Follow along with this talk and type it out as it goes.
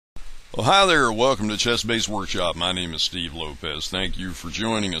Well, hi there. Welcome to ChessBase Workshop. My name is Steve Lopez. Thank you for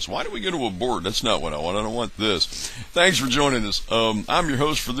joining us. Why do we go to a board? That's not what I want. I don't want this. Thanks for joining us. I'm your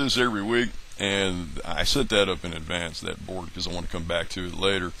host for this every week, and I set that up in advance, that board, because I want to come back to it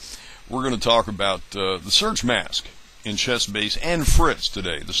later. We're going to talk about the search mask in ChessBase and Fritz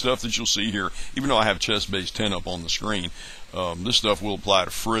today. The stuff that you'll see here, even though I have ChessBase 10 up on the screen, this stuff will apply to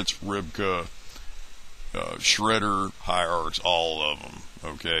Fritz, Ribka, Shredder, Hierarchs, all of them.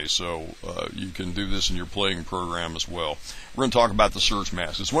 Okay, so you can do this in your playing program as well. We're going to talk about the search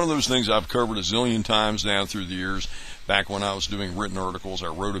mask. It's one of those things I've covered a zillion times down through the years. Back when I was doing written articles, I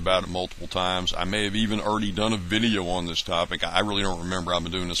wrote about it multiple times. I may have even already done a video on this topic. I really don't remember. I've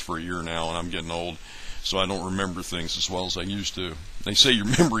been doing this for a year now, and I'm getting old, so I don't remember things as well as I used to. They say your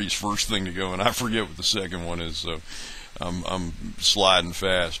memory is first thing to go, and I forget what the second one is, so I'm sliding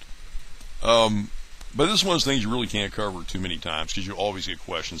fast. But this is one of those things you really can't cover too many times because you always get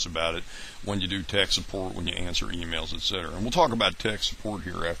questions about it when you do tech support, when you answer emails, etc. And we'll talk about tech support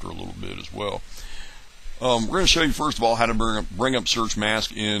here after a little bit as well. We're going to show you first of all how to bring up search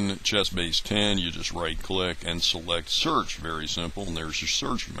mask in ChessBase 10. You just right click and select search. Very simple, and there's your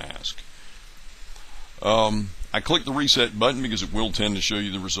search mask. I click the reset button because it will tend to show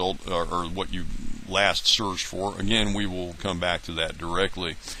you the result or what you last searched for. Again, we will come back to that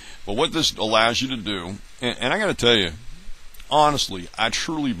directly. But what this allows you to do, and I got to tell you, honestly, I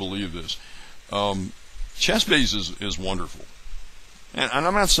truly believe this. ChessBase is wonderful. And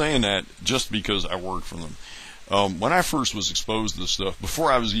I'm not saying that just because I work for them. When I first was exposed to this stuff,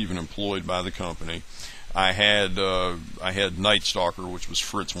 before I was even employed by the company, I had Night Stalker, which was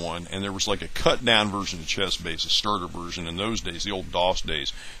Fritz 1, and there was like a cut-down version of ChessBase, a starter version in those days, the old DOS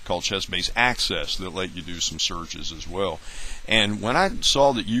days, called ChessBase Access that let you do some searches as well. And when I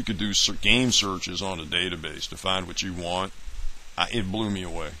saw that you could do game searches on a database to find what you want, it blew me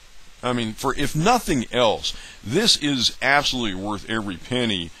away. I mean, for if nothing else, this is absolutely worth every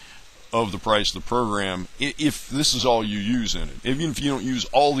penny of the price of the program if this is all you use in it. Even if you don't use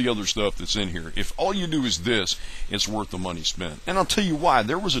all the other stuff that's in here, if all you do is this, it's worth the money spent. And I'll tell you why.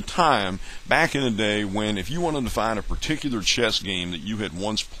 There was a time back in the day when if you wanted to find a particular chess game that you had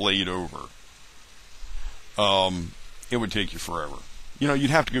once played over, it would take you forever. You know,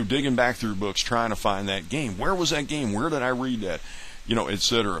 you'd have to go digging back through books trying to find that game. Where was that game? Where did I read that? You know,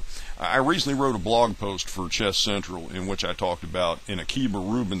 etc. I recently wrote a blog post for Chess Central in which I talked about an Akiba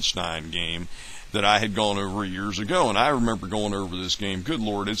Rubinstein game that I had gone over years ago, and I remember going over this game. Good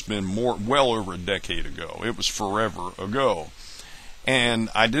Lord, it's been well over a decade ago. It was forever ago. And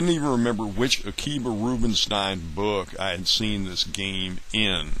I didn't even remember which Akiba Rubinstein book I had seen this game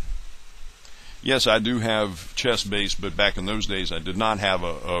in. Yes, I do have ChessBase, but back in those days I did not have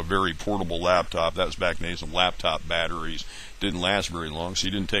a very portable laptop. That was back in the days of laptop batteries. Didn't last very long, so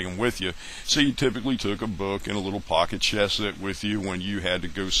you didn't take them with you. So you typically took a book and a little pocket chess set with you when you had to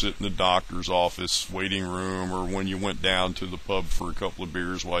go sit in the doctor's office waiting room, or when you went down to the pub for a couple of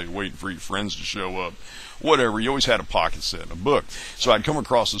beers while you're waiting for your friends to show up. Whatever, you always had a pocket set and a book. So I'd come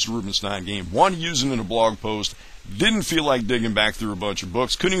across this Rubinstein game, wanted to use it in a blog post, didn't feel like digging back through a bunch of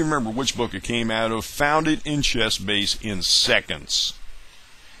books, couldn't even remember which book it came out of, found it in ChessBase in seconds.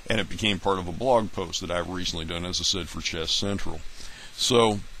 And it became part of a blog post that I've recently done, as I said, for Chess Central.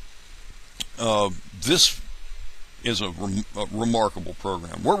 So this is a remarkable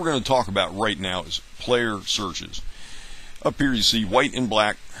program. What we're going to talk about right now is player searches. Up here you see white and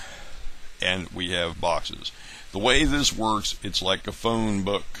black, and we have boxes. The way this works, it's like a phone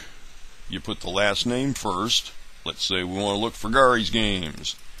book. You put the last name first. Let's say we want to look for Gary's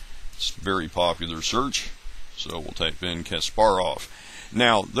games. It's a very popular search, so we'll type in Kasparov.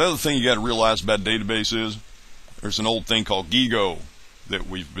 Now, the other thing you got to realize about database is there's an old thing called GIGO that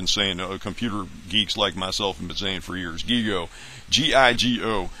we've been saying, computer geeks like myself have been saying for years. GIGO,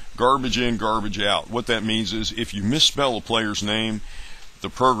 G-I-G-O, garbage in, garbage out. What that means is if you misspell a player's name, the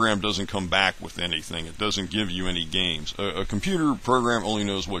program doesn't come back with anything. It doesn't give you any games. A computer program only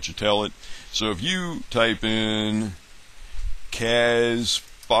knows what you tell it. So if you type in Kasparov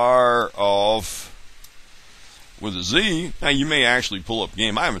with a Z, now you may actually pull up a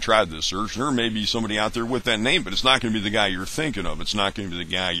game. I haven't tried this search. There may be somebody out there with that name, but it's not going to be the guy you're thinking of. It's not going to be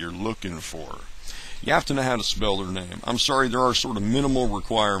the guy you're looking for. You have to know how to spell their name. I'm sorry, there are sort of minimal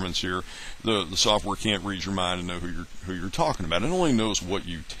requirements here. The software can't read your mind and know who you're talking about. It only knows what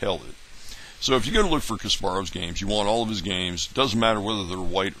you tell it. So if you go to look for Kasparov's games, you want all of his games. Doesn't matter whether they're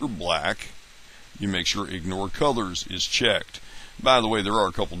white or black. You make sure ignore colors is checked. By the way, there are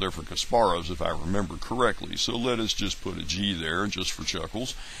a couple different Kasparovs if I remember correctly, so let us just put a G there just for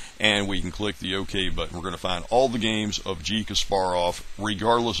chuckles, and we can click the OK button. We're going to find all the games of G. Kasparov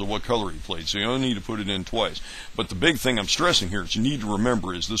regardless of what color he played, so you only need to put it in twice. But the big thing I'm stressing here that you need to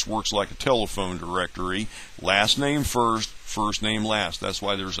remember is this works like a telephone directory. Last name first, first name last. That's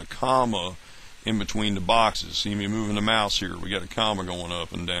why there's a comma in between the boxes. See me moving the mouse here. We got a comma going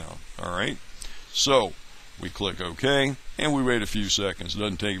up and down. All right, so we click OK, and we wait a few seconds. It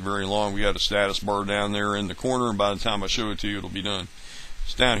doesn't take very long. We got a status bar down there in the corner, and by the time I show it to you, it'll be done.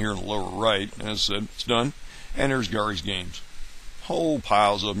 It's down here in the lower right. As I said, it's done. And there's Gary's games. Whole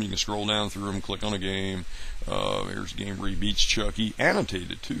piles of them. You can scroll down through them, click on a game. Here's a game where he beats Chucky.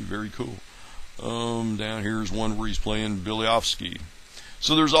 Annotated, too. Very cool. Down here's one where he's playing Bilyovsky.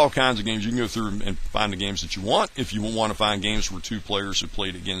 So there's all kinds of games. You can go through and find the games that you want. If you want to find games where two players have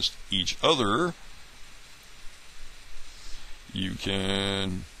played against each other, you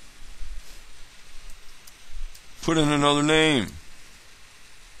can put in another name.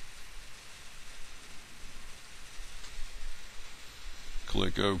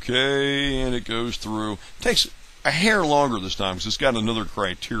 Click OK, and it goes through. It takes a hair longer this time because it's got another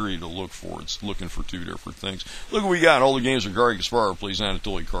criteria to look for. It's looking for two different things. Look what we got. All the games of Garry Kasparov plays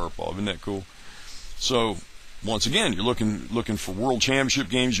Anatoly Karpov. Isn't that cool? So once again, you're looking for World Championship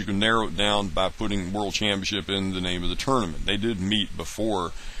games. You can narrow it down by putting World Championship in the name of the tournament. They did meet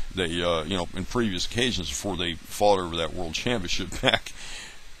before they, in previous occasions before they fought over that World Championship back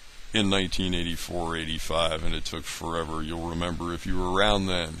in 1984-85, and it took forever. You'll remember if you were around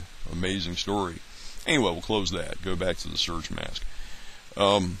then. Amazing story. Anyway, we'll close that. Go back to the search mask.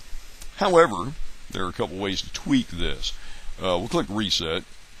 However, there are a couple ways to tweak this. We'll click Reset,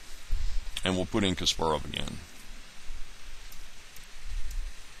 and we'll put in Kasparov again.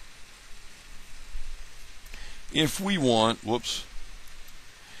 If we want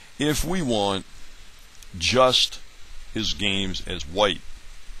just his games as white,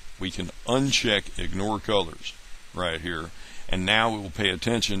 we can uncheck Ignore Colors right here, and now it will pay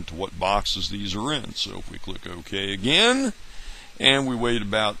attention to what boxes these are in. So if we click OK again, and we wait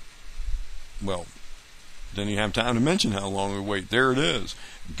about, well, then you have time to mention how long we wait. There it is.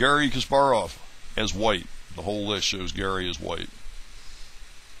 Garry Kasparov as white. The whole list shows Garry as white.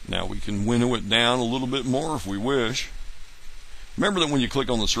 Now we can winnow it down a little bit more if we wish. Remember that when you click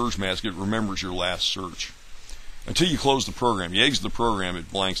on the search mask, it remembers your last search. Until you close the program. You exit the program,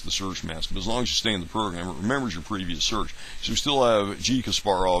 it blanks the search mask. But as long as you stay in the program, it remembers your previous search. So we still have G.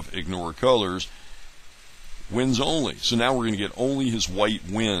 Kasparov, Ignore Colors, wins only. So now we're going to get only his white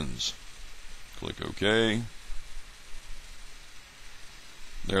wins. Click OK.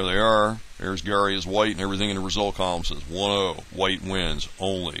 There they are. There's Garry as white, and everything in the result column says 1-0. White wins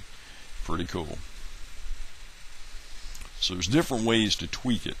only. Pretty cool. So there's different ways to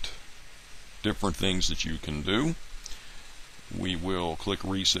tweak it. Different things that you can do. We will click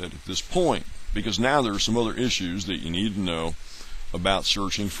Reset at this point, because now there are some other issues that you need to know about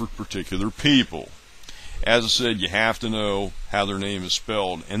searching for particular people. As I said, you have to know how their name is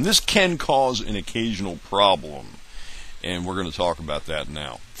spelled, and this can cause an occasional problem, and we're going to talk about that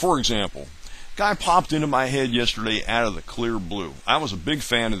now. For example, guy popped into my head yesterday out of the clear blue. I was a big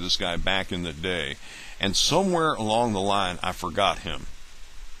fan of this guy back in the day, and somewhere along the line I forgot him.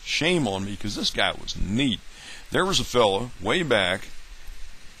 Shame on me, because this guy was neat. There was a fella way back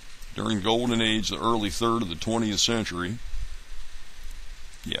during the golden age, the early third of the 20th century.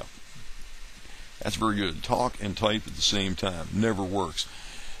 Yeah, that's very good. Talk and type at the same time. Never works.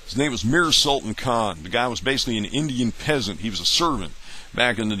 His name was Mir Sultan Khan. The guy was basically an Indian peasant. He was a servant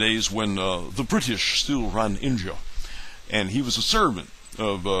back in the days when the British still ran India. And he was a servant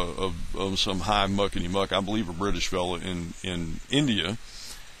of some high muckety muck, I believe a British fella in India,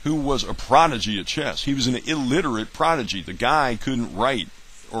 who was a prodigy at chess. He was an illiterate prodigy. The guy couldn't write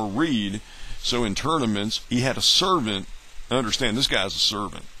or read, so in tournaments, he had a servant. Understand, this guy's a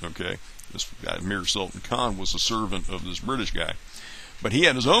servant, okay? This guy, Mir Sultan Khan, was a servant of this British guy. But he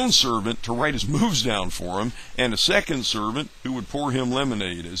had his own servant to write his moves down for him, and a second servant who would pour him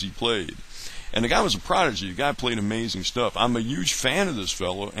lemonade as he played. And the guy was a prodigy. The guy played amazing stuff. I'm a huge fan of this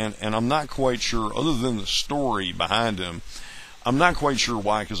fellow, and I'm not quite sure, other than the story behind him, I'm not quite sure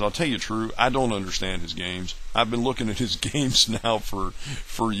why, because I'll tell you true, I don't understand his games. I've been looking at his games now for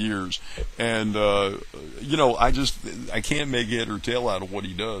years, and I can't make head or tail out of what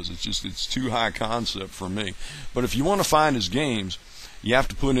he does. It's too high concept for me. But if you want to find his games, you have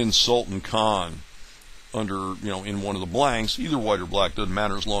to put in Sultan Khan under, in one of the blanks, either white or black, doesn't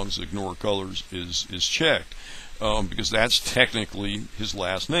matter as long as Ignore Colors is checked. Because that's technically his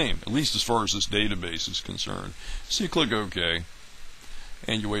last name, at least as far as this database is concerned. So you click OK,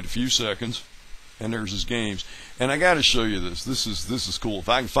 and you wait a few seconds, and there's his games. And I got to show you this. This is cool. If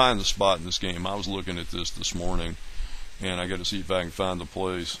I can find the spot in this game, I was looking at this morning, and I got to see if I can find the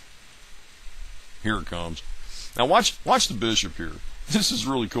place. Here it comes. Now watch the bishop here. This is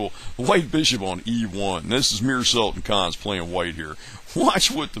really cool. White bishop on e1. This is Mir Sultan Khan's playing white here.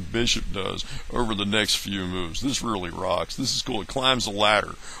 Watch what the bishop does over the next few moves. This really rocks. This is cool. It climbs the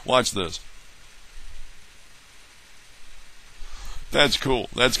ladder. Watch this. That's cool.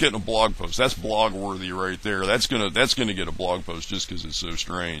 That's getting a blog post. That's blog worthy right there. That's gonna get a blog post just because it's so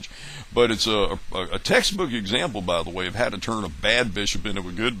strange. But it's a textbook example, by the way, of how to turn a bad bishop into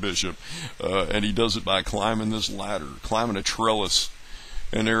a good bishop, and he does it by climbing this ladder, climbing a trellis,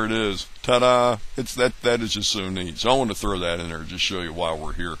 and there it is. Ta-da! That is just so neat. So I want to throw that in there to just show you why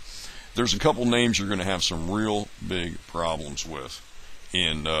we're here. There's a couple names you're going to have some real big problems with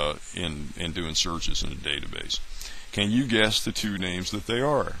in doing searches in a database. Can you guess the two names that they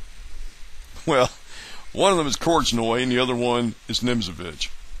are? Well, one of them is Korchnoi, and the other one is Nimzovich.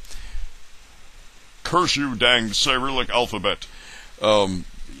 Curse you, dang Cyrillic alphabet.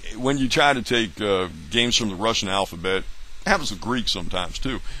 When you try to take games from the Russian alphabet, it happens with Greek sometimes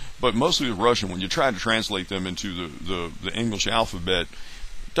too, but mostly the Russian, when you try to translate them into the English alphabet,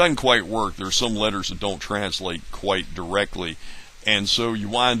 it doesn't quite work. There are some letters that don't translate quite directly, and so you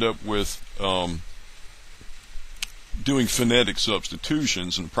wind up with doing phonetic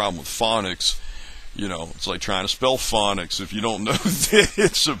substitutions. And the problem with phonics, it's like trying to spell phonics. If you don't know that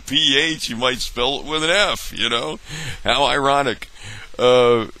it's a PH, you might spell it with an F, How ironic.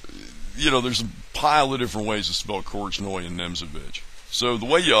 There's a pile of different ways to spell Korchnoi and Nimzovich. So the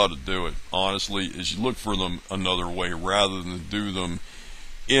way you ought to do it, honestly, is you look for them another way rather than do them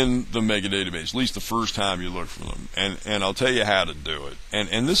in the mega database, at least the first time you look for them. And I'll tell you how to do it.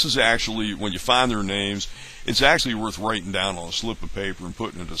 And this is actually, when you find their names, it's actually worth writing down on a slip of paper and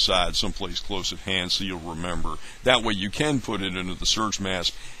putting it aside someplace close at hand so you'll remember. That way you can put it into the search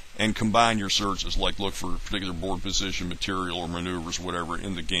mask and combine your searches, like look for a particular board position, material, or maneuvers, whatever,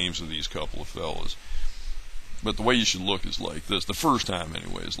 in the games of these couple of fellas. But the way you should look is like this. The first time,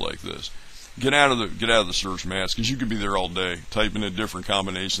 anyway, is like this. Get out of the search mask, because you could be there all day typing in different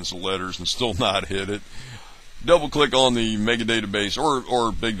combinations of letters and still not hit it. Double click on the mega database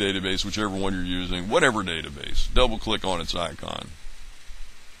or big database, whichever one you're using, whatever database. Double click on its icon.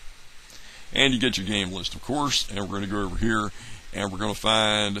 And you get your game list, of course, and we're going to go over here and we're going to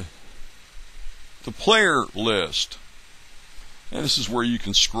find the player list. And this is where you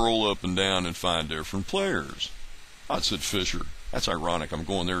can scroll up and down and find different players. Oh, it said Fisher. That's ironic. I'm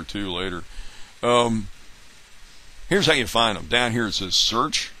going there too later. Here's how you find them. Down here it says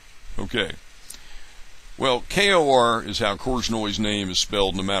search. Okay. Well, K-O-R is how Korchnoi's name is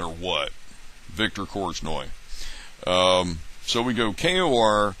spelled no matter what. Victor Korchnoi. So we go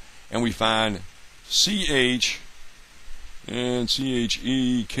K-O-R and we find C-H and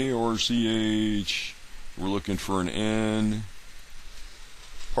C-H-E, K-O-R-C-H. We're looking for an N.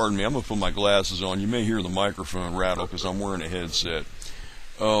 Pardon me, I'm going to put my glasses on. You may hear the microphone rattle because I'm wearing a headset.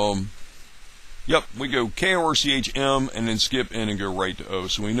 Yep, we go K-O-R-C-H-M and then skip N and go right to O.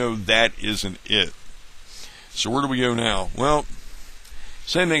 So we know that isn't it. So where do we go now? Well,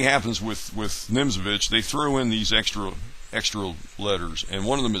 same thing happens with Nimzovich. They throw in these extra letters, and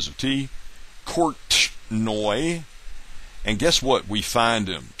one of them is a T, Korchnoi. And guess what? We find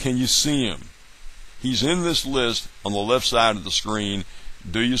him. Can you see him? He's in this list on the left side of the screen.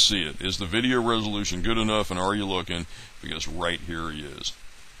 Do you see it? Is the video resolution good enough, and are you looking? Because right here he is.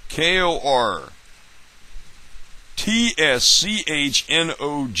 K-O-R-T-S-C-H-N-O-J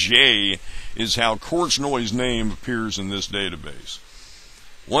is how Korchnoi's name appears in this database.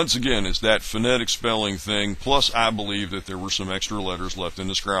 Once again, it's that phonetic spelling thing, plus I believe that there were some extra letters left in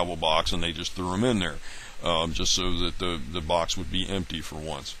the Scrabble box, and they just threw them in there, just so that the box would be empty for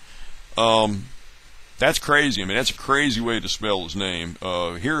once. That's crazy. I mean, that's a crazy way to spell his name.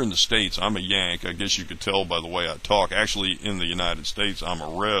 Here in the States, I'm a Yank. I guess you could tell by the way I talk. Actually, in the United States, I'm a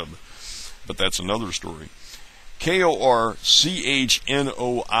Reb. But that's another story. K-O-R-C-H-N-O-I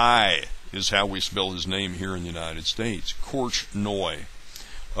is how we spell his name here in the United States. Korchnoi.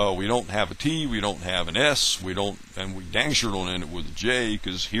 We don't have a T. We don't have an S. We dang sure don't end it with a J,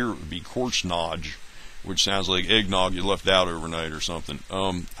 because here it would be Korchnoj, which sounds like eggnog you left out overnight or something.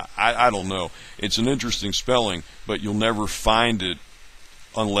 I don't know. It's an interesting spelling, but you'll never find it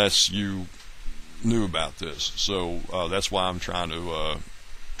unless you knew about this. So that's why I'm trying to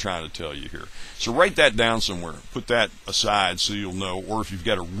tell you here. So write that down somewhere. Put that aside so you'll know. Or if you've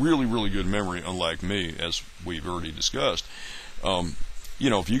got a really, really good memory, unlike me, as we've already discussed,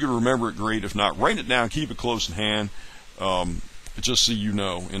 if you can remember it, great. If not, write it down. Keep it close in hand. Just so you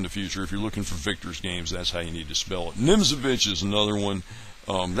know in the future, if you're looking for Victor's games, that's how you need to spell it. Nimzovich is another one.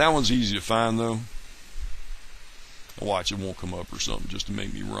 That one's easy to find, though. Watch, it won't come up or something just to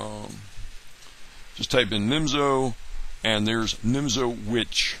make me wrong. Just type in Nimzo, and there's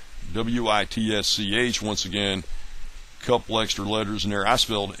Nimzowich, W-I-T-S-C-H. Once again, couple extra letters in there. I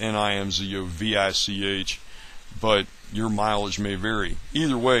spelled Nimzovich, but your mileage may vary.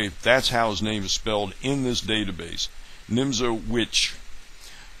 Either way, that's how his name is spelled in this database. Nimzowich,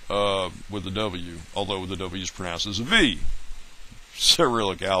 with a W, although the W is pronounced as a V.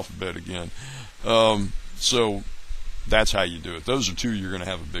 Cyrillic alphabet again. So that's how you do it. Those are two you're going to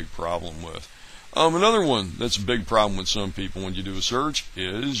have a big problem with. Another one that's a big problem with some people when you do a search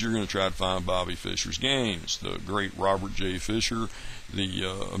is you're going to try to find Bobby Fischer's games. The great Robert J. Fischer, the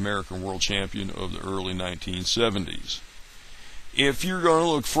American world champion of the early 1970s. If you're going to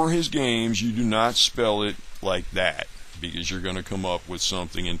look for his games, you do not spell it like that, because you're going to come up with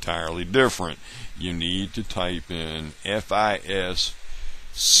something entirely different. You need to type in F-I-S-C-H-E-R.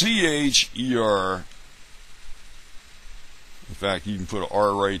 In fact, you can put an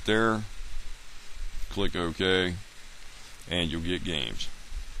R right there. Click OK, and you'll get games.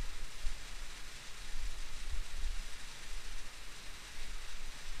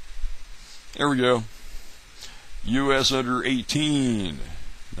 There we go. U.S. under 18,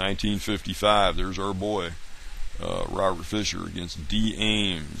 1955. There's our boy, Robert Fischer against D.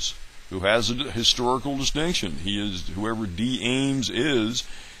 Ames, who has a historical distinction. He is, whoever D. Ames is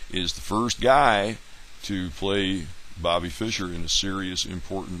the first guy to play Bobby Fischer in a serious,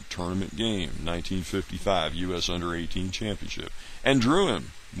 important tournament game. 1955 U.S. under 18 championship, and drew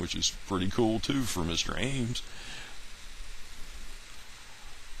him, which is pretty cool too for Mr. Ames.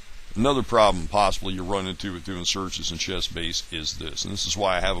 Another problem possibly you run into with doing searches in ChessBase is this, and this is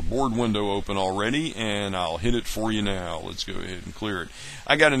why I have a board window open already, and I'll hit it for you now. Let's go ahead and clear it.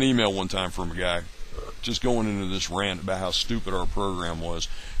 I got an email one time from a guy just going into this rant about how stupid our program was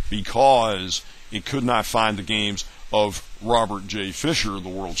because it could not find the games of Robert J. Fischer, the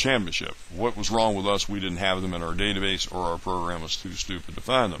World Championship. What was wrong with us? We didn't have them in our database, or our program was too stupid to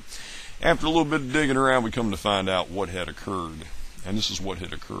find them. After a little bit of digging around, we come to find out what had occurred. And this is what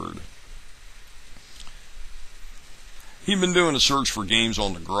had occurred. He'd been doing a search for games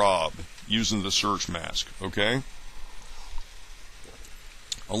on the Grob using the search mask, okay?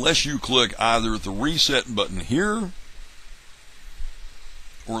 Unless you click either the reset button here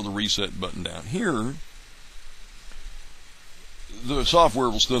or the reset button down here, the software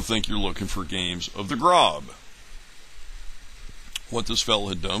will still think you're looking for games of the Grob. What this fellow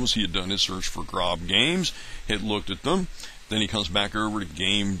had done was he had done his search for Grob games, had looked at them, then he comes back over to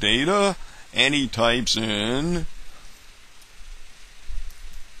game data, and he types in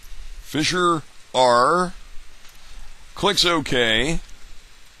Fischer R, clicks OK,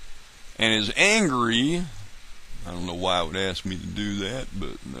 and is angry. I don't know why it would ask me to do that,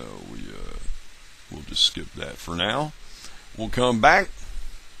 but no, we'll just skip that for now. We'll come back.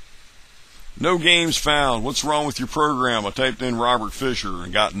 No games found. What's wrong with your program? I typed in Robert Fischer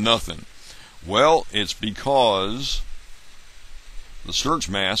and got nothing. Well, it's because the search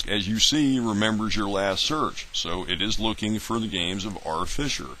mask, as you see, remembers your last search. So it is looking for the games of R.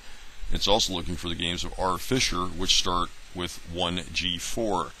 Fischer. It's also looking for the games of R. Fischer, which start with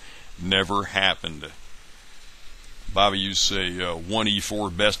 1G4. Never happened. Bobby used to say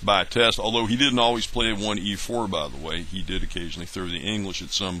 1E4 best by test, although he didn't always play 1E4, by the way. He did occasionally throw the English at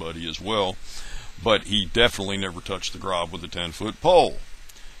somebody as well, but he definitely never touched the Grob with a 10-foot pole.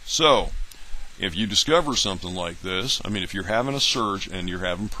 So, if you discover something like this, I mean, if you're having a search and you're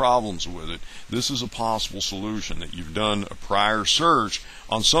having problems with it, this is a possible solution, that you've done a prior search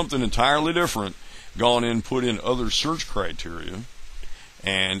on something entirely different, gone in, put in other search criteria,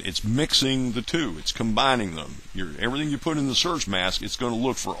 and it's mixing the two. It's combining them. Everything you put in the search mask, it's going to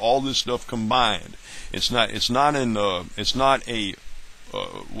look for all this stuff combined. It's not a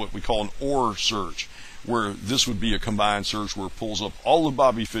what we call an OR search, where this would be a combined search where it pulls up all of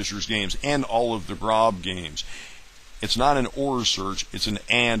Bobby Fischer's games and all of the Grob games. It's not an OR search, it's an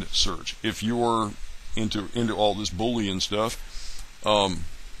AND search. If you're into all this Boolean stuff,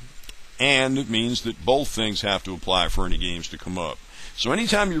 AND it means that both things have to apply for any games to come up. So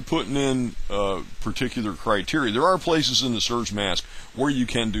anytime you're putting in particular criteria, there are places in the search mask where you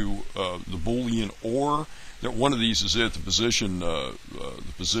can do the Boolean OR. One of these is it. The position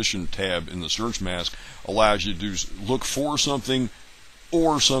tab in the search mask allows you to look for something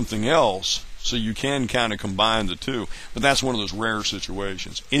or something else. So you can kind of combine the two, but that's one of those rare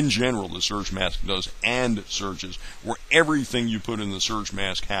situations. In general, the search mask does and searches, where everything you put in the search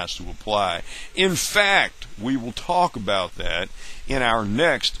mask has to apply. In fact, we will talk about that in our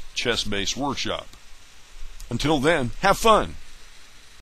next ChessBase workshop. Until then, have fun.